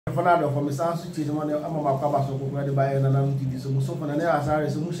Fanado for me sounds to change money. I'm about Kabaso to buy an TV. So for the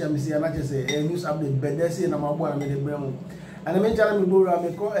next so much I see and I just say a news update, but they say I'm about to make and I mean, telling me, Bora,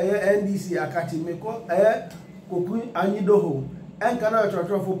 make NDC, Akati, make Koku Anyidoho, and cannot try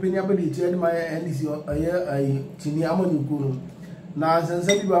for opinion, my NDC a year, a Tini Amonu. Now, since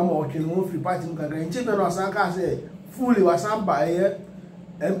some people are more free party, and children or Sanka say, fully was some by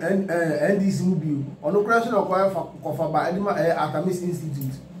NDC movie, on no question of by Atamis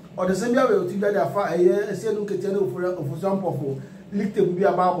Institute. Or the same way to get a fire, Asiedu Nkatia for example, Licked be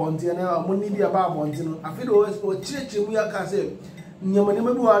about Montana, money be about Montana. I feel always for church we are Cassette.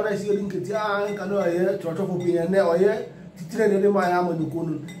 Yamanemu, I see Nkatia, and canoe here, Church of Opinion, or here, Titan and Mahama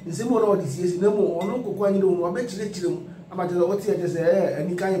Nukun. In some more this year, no more, no Koku Anyidoho, I bet you let I'm at the what you say,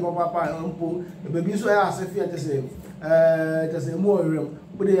 any kind of papa and uncle, the baby so I ask if you say, just a more room.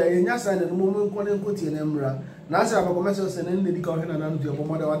 But they are sign at the moment calling Kuti and Emra. Now, I have a commercial and the Cohen and your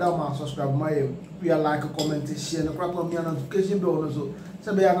mother, Adama, subscribe my we are like a comment, share, and a crack on me notification bell also.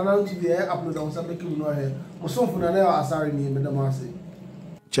 So they are announced to be upload on something you know here. Moson for an hour, sorry, me, Madam Marcy.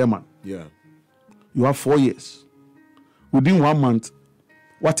 Chairman, yeah, you have 4 years. Within 1 month,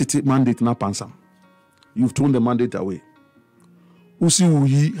 what it mandate na pansam? You've thrown the mandate away. Usi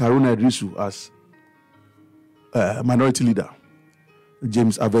Uyi Haruna Idrisu as minority leader,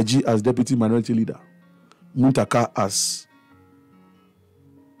 James Aveji as deputy minority leader, Muntaka as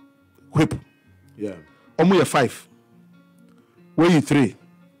whip. Yeah. Omu 5. Where you 3,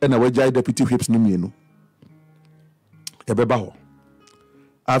 and I deputy whips no me no.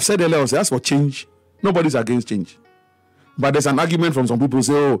 I've said earlier, as for change, nobody's against change. But there's an argument from some people who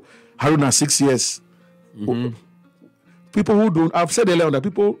say, oh, Haruna 6 years. Mm-hmm. People who don't, I've said earlier that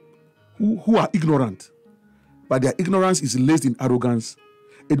people who are ignorant, but their ignorance is laced in arrogance.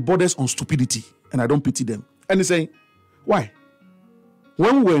 It borders on stupidity, and I don't pity them. And they say, why?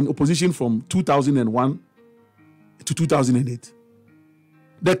 When we were in opposition from 2001 to 2008,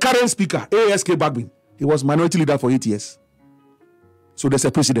 the current speaker, ASK Bagbin, he was minority leader for 8 years. So there's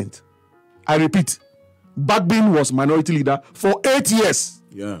a precedent. I repeat, Bagbin was minority leader for 8 years.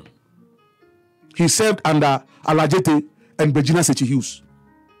 Yeah. He served under Alajete and Regina Sechi Hughes.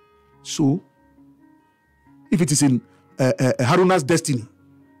 So, if it is in Haruna's destiny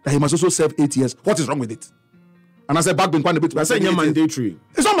that he must also serve 8 years, what is wrong with it? And I said, Bagbin, I said, it's mandatory.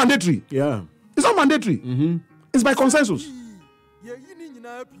 It's not mandatory. Yeah. It's not mandatory. Mm-hmm. It's by consensus.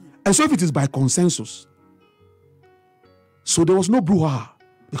 And so, if it is by consensus, so there was no brouhaha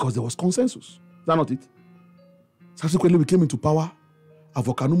because there was consensus. Is that not it? Subsequently, we came into power.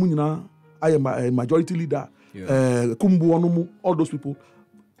 Avokanumunina, I am a majority leader. Kumbu Onumu, all those people,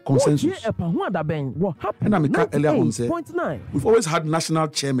 consensus. And I earlier on said, we've always had national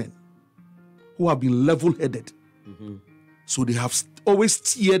chairmen who have been level-headed. Mm-hmm. So they have always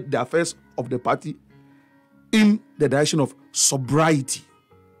steered the affairs of the party in the direction of sobriety.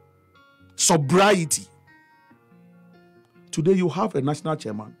 Sobriety. Today you have a national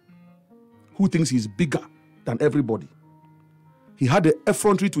chairman who thinks he's bigger than everybody. He had the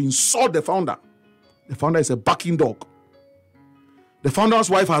effrontery to insult the founder. The founder is a backing dog. The founder's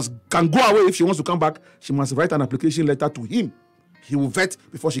wife can go away. If she wants to come back, she must write an application letter to him. He will vet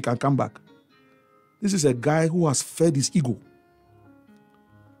before she can come back. This is a guy who has fed his ego.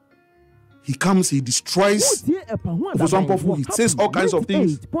 He comes, he destroys. For example, he says all kinds of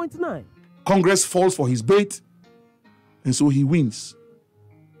things. Congress falls for his bait, and so he wins.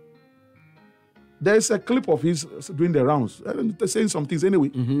 There's a clip of his doing the rounds, saying some things anyway.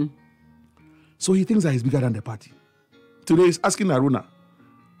 Mm-hmm. So he thinks that he's bigger than the party. Today he's asking Haruna.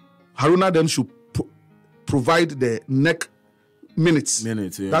 Haruna then should provide the neck minutes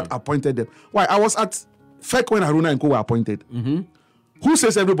that appointed them. Why? I was at FEC when Haruna and Co were appointed. Mm-hmm. Who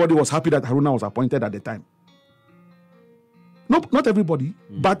says everybody was happy that Haruna was appointed at the time? No, not everybody,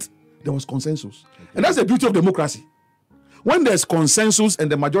 but there was consensus. Okay. And that's the beauty of democracy. When there's consensus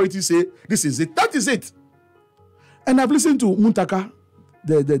and the majority say, this is it, that is it. And I've listened to Muntaka,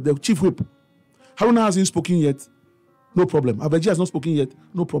 the chief whip. Haruna hasn't spoken yet, no problem. Aveji has not spoken yet,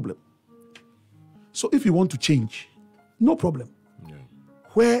 no problem. So if you want to change, no problem. Yeah.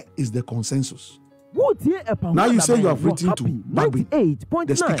 Where is the consensus? Now you say you have written to Bagbin,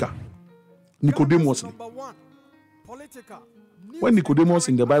 the speaker, Nicodemus. When Nicodemus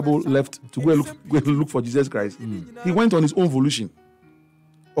in the Bible left to go and look for Jesus Christ, he went on his own volition.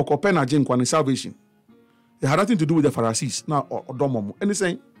 Okopena Jenkwan salvation. It had nothing to do with the Pharisees. Now, Odomomo. And he's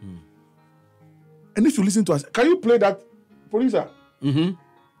saying, and if you listen to us, can you play that, producer? Mm-hmm.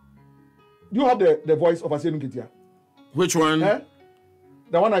 Do you have the voice of Asiedu Nkatia? Which one?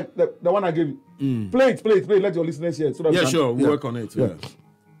 The one I gave you. Play it. Let your listeners hear. So that sure. We'll work on it. Yeah.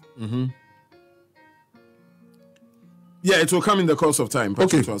 Yeah, it will come in the course of time.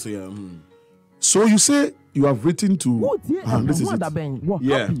 Okay. So you say you have written to... this is it.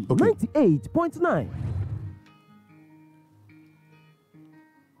 Yeah. Okay. 98.9.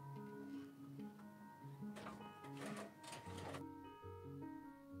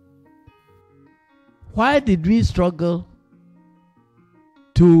 Why did we struggle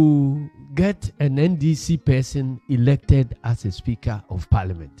to get an NDC person elected as a Speaker of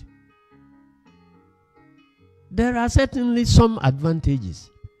Parliament? There are certainly some advantages,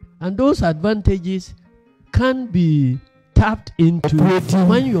 and those advantages can be tapped into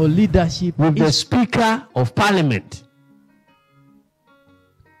when your leadership is the Speaker of Parliament.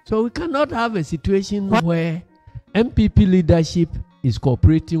 So we cannot have a situation where MPP leadership is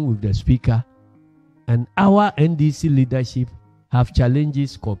cooperating with the Speaker and our NDC leadership have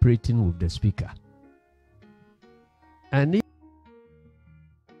challenges cooperating with the Speaker. And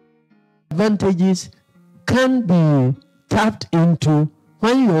advantages can be tapped into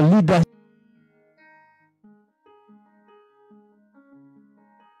when your leader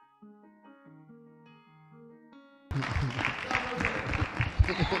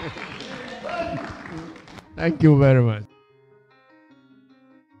Thank you very much.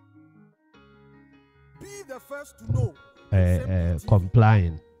 Be the first to know.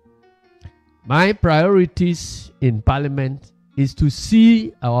 Complying. My priorities in Parliament is to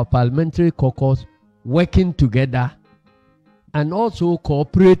see our parliamentary caucus working together and also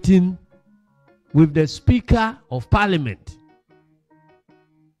cooperating with the Speaker of Parliament.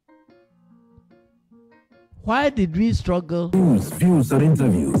 Why did we struggle views or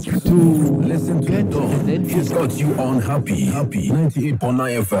interviews to listen to get Dawn? It's got you on happy 98.9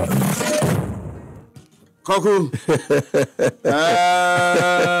 FM. Koku.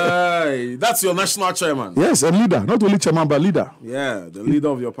 That's your national chairman. Yes, a leader. Not only chairman, but leader. Yeah, the leader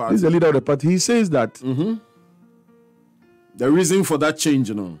of your party. He's the leader of the party. He says that. The reason for that change,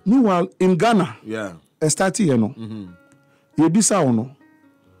 you know. Meanwhile, in Ghana, Yeah. Estati, you know, Yebisa, you know,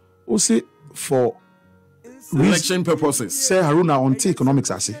 also for Election purposes. say Haruna on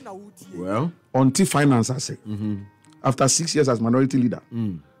economics, I say, Well. on finance, I say, after 6 years as minority leader,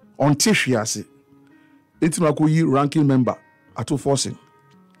 on she, I say, it's not a ranking member at all forcing.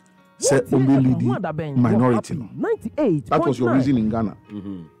 Say only leading minority. No. 98. That was your reason in Ghana.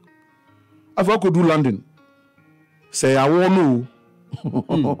 If I could do London, say I won't know.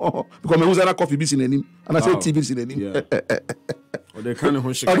 Because I was at a coffee business in him, and I said TV in him. Yeah. Or they can't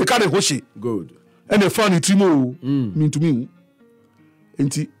hoshi. Or they can't hoshi. Good. And the funny Timo mean to me.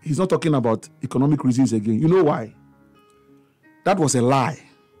 And he's not talking about economic reasons again. You know why? That was a lie.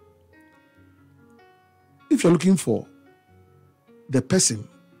 If you're looking for the person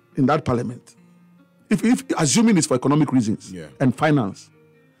in that parliament, if assuming it's for economic reasons and finance,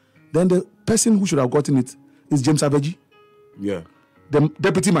 then the person who should have gotten it is James Abeji, the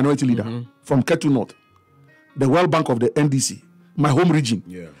deputy minority leader from Ketu North, the World Bank of the NDC, my home region.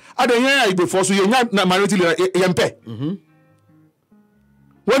 Before so minority leader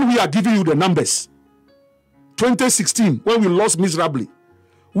when we are giving you the numbers, 2016 when we lost miserably,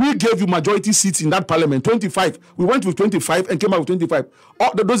 we gave you majority seats in that parliament, 25. We went with 25 and came out with 25.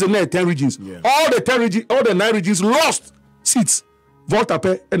 Those are 10 regions. All the 10 regions, all the 9 regions lost seats. Vote up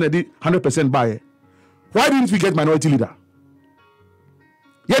and they did 100% buy. Why didn't we get minority leader?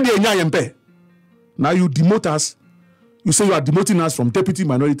 Now you demote us. You say you are demoting us from deputy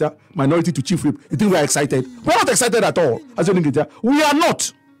minority to chief whip. You think we are excited? We're not excited at all. We are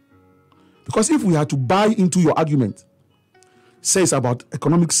not. Because if we had to buy into your argument, says about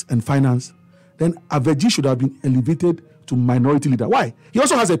economics and finance, then Aveji should have been elevated to minority leader. Why? He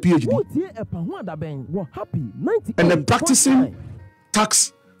also has a PhD. And a practicing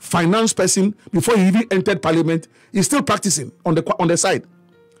tax finance person before he even entered parliament. He's still practicing on the side.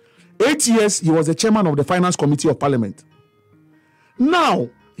 8 years, he was the chairman of the finance committee of parliament. Now,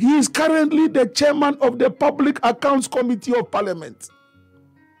 he is currently the chairman of the public accounts committee of parliament.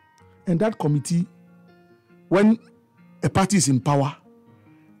 And that committee, when a party is in power,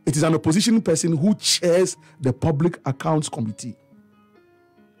 it is an opposition person who chairs the public accounts committee.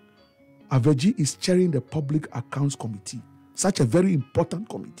 Aveji is chairing the public accounts committee, such a very important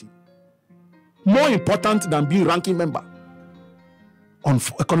committee. More important than being ranking member on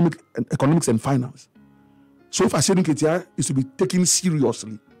economics and finance. So if Asiedu Nkatia is to be taken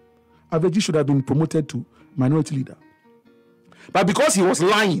seriously, Aveji should have been promoted to minority leader. But because he was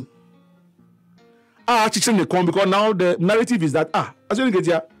lying, because now the narrative is that Asiedu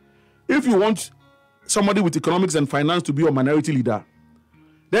Nkatia, if you want somebody with economics and finance to be your minority leader,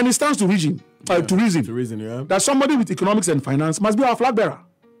 then it stands to reason, that somebody with economics and finance must be our flag bearer.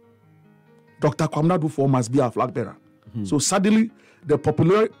 Dr. Kwame Dufour must be our flag bearer. So suddenly, the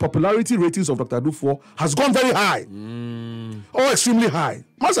popularity ratings of Dr. Dufour has gone very high. Or extremely high.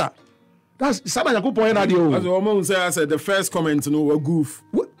 Masa, that's Sana Yaku point radio. As the woman said, I said the first comment, you know, were goof.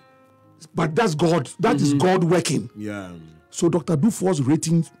 But that's God. That is God working. Yeah. So Dr. Dufour's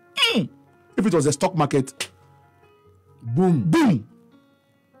ratings, if it was a stock market, boom.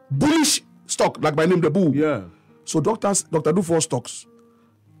 Bullish stock, like by name the bull. Yeah. So Dr. Dufour stocks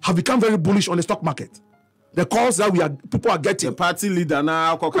have become very bullish on the stock market. The calls that people are getting. The party leader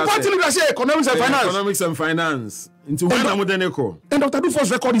now. The party leader say economics and finance. Economics and finance. Into when and Dr.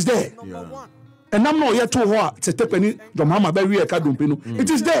 Dufour's record is there. Yeah. And I'm not here to her. It's a tepeni. Mahama very It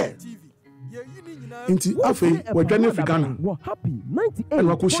is there. Inti afe we're joining Ghana. And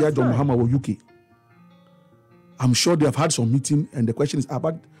we could share Mahama or UK. I'm sure they have had some meeting, and the question is,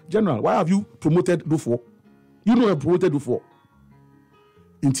 but General, why have you promoted Dufour? You know, I promoted Dufour.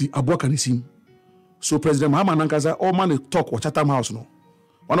 Inti Abua Kanisim. So President Mahama Nankaza, all man talk or Chatham House no.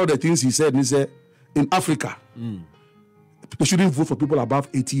 One of the things he said is in Africa, they shouldn't vote for people above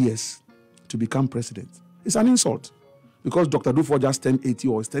 80 years to become president. It's an insult because Dr. Dufour just turned 80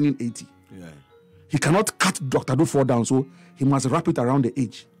 or is turning 80. Yeah. He cannot cut Dr. Dufour down, so he must wrap it around the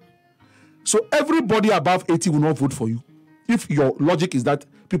age. So everybody above 80 will not vote for you. If your logic is that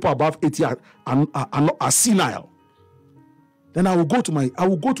people above 80 are senile, then I will go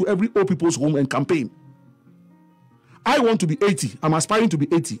to every old people's home and campaign. I want to be 80. I'm aspiring to be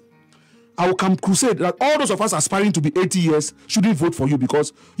 80. I will come crusade that all those of us aspiring to be 80 years shouldn't vote for you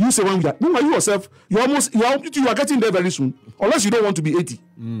because you say when we are, you yourself, you are getting there very soon, unless you don't want to be 80.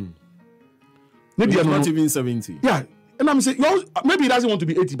 Maybe you're not even 70. Yeah. And I'm saying, maybe he doesn't want to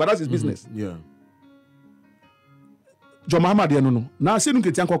be 80, but that's his business. Yeah. John Mahama, no. Now, Asiedu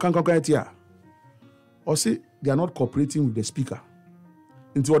Nkatia, or say they are not cooperating with the speaker.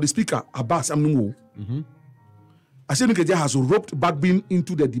 Into the speaker, Abbas Amnumo. Asiedu Nkatia has roped Bagbin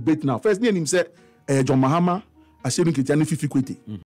into the debate now. First name him said, John Mahama, Asiedu Nkatia, Fifi Kwete.